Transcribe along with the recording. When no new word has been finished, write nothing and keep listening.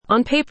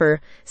On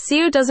paper,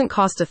 SEO doesn't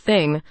cost a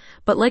thing,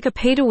 but like a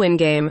pay-to-win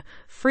game,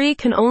 free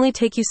can only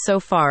take you so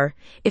far.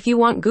 If you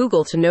want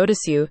Google to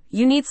notice you,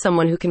 you need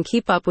someone who can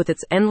keep up with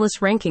its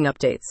endless ranking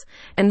updates.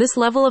 And this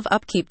level of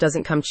upkeep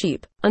doesn't come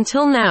cheap.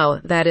 Until now,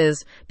 that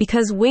is,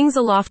 because Wings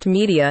Aloft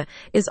Media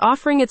is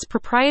offering its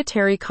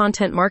proprietary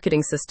content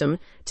marketing system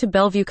to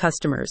Bellevue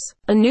customers.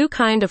 A new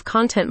kind of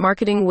content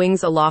marketing.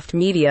 Wings Aloft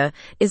Media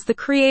is the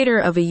creator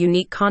of a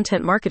unique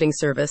content marketing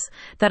service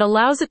that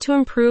allows it to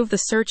improve the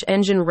search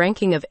engine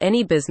ranking of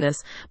any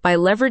business by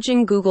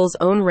leveraging Google's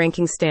own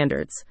ranking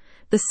standards.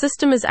 The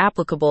system is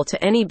applicable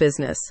to any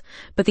business,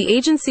 but the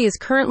agency is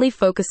currently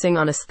focusing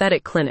on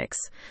aesthetic clinics.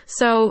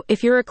 So,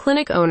 if you're a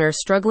clinic owner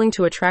struggling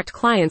to attract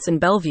clients in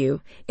Bellevue,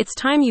 it's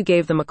time you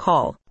gave them a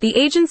call. The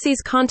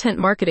agency's content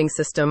marketing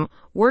system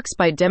works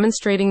by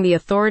demonstrating the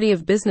authority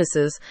of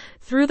businesses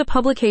through the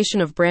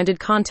publication of branded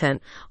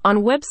content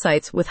on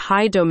websites with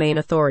high domain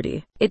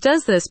authority. It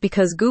does this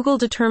because Google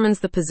determines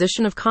the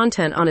position of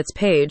content on its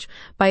page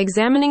by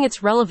examining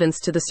its relevance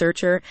to the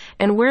searcher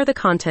and where the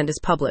content is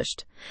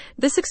published.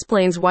 This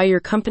explains why your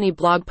company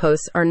blog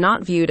posts are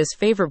not viewed as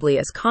favorably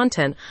as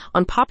content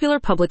on popular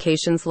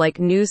publications like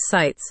news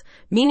sites,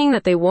 meaning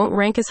that they won't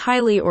rank as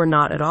highly or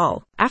not at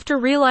all. After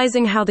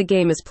realizing how the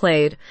game is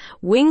played,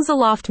 Wings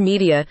Aloft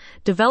Media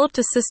developed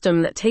a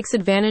system that takes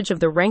advantage of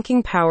the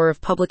ranking power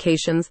of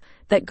publications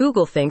that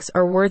Google thinks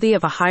are worthy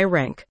of a high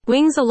rank.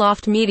 Wings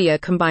Aloft Media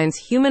combines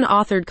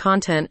human-authored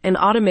content and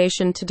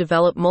automation to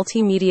develop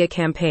multimedia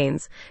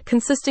campaigns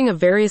consisting of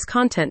various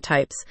content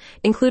types,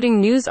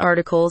 including news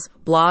articles,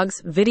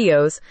 blogs,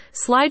 videos,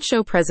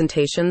 slideshow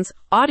presentations,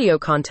 audio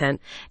content,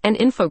 and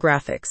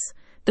infographics.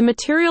 The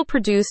material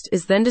produced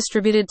is then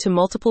distributed to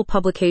multiple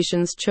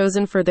publications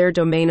chosen for their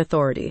domain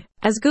authority.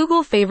 As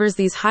Google favors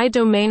these high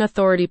domain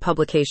authority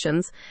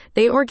publications,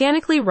 they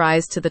organically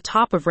rise to the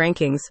top of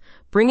rankings,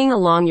 bringing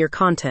along your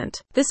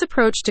content. This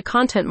approach to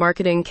content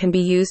marketing can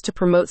be used to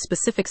promote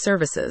specific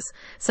services,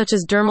 such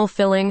as dermal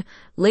filling,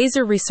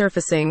 laser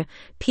resurfacing,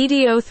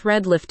 PDO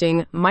thread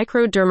lifting,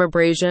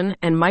 microdermabrasion,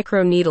 and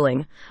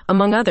microneedling,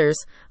 among others,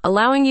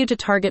 allowing you to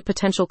target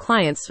potential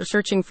clients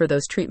searching for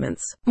those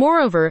treatments.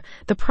 Moreover,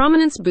 the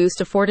prominence boost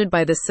afforded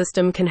by this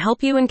system can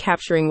help you in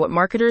capturing what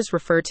marketers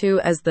refer to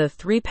as the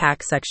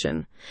 3-pack section,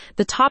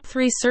 the top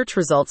 3 search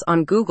results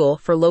on Google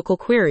for local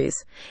queries.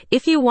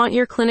 If you want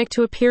your clinic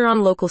to appear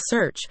on local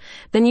search,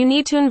 then you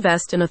need to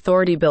invest in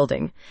authority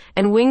building,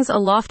 and Wings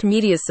Aloft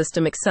Media's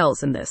system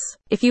excels in this.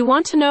 If you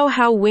want to know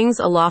how Wings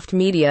Aloft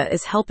Media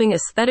is helping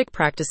aesthetic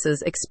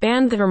practices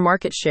expand their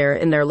market share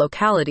in their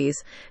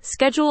localities,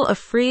 schedule a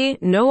free,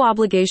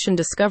 no-obligation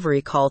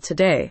discovery call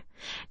today.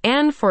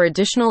 And for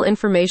additional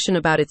information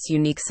about its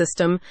unique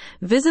system,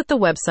 visit the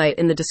website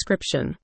in the description.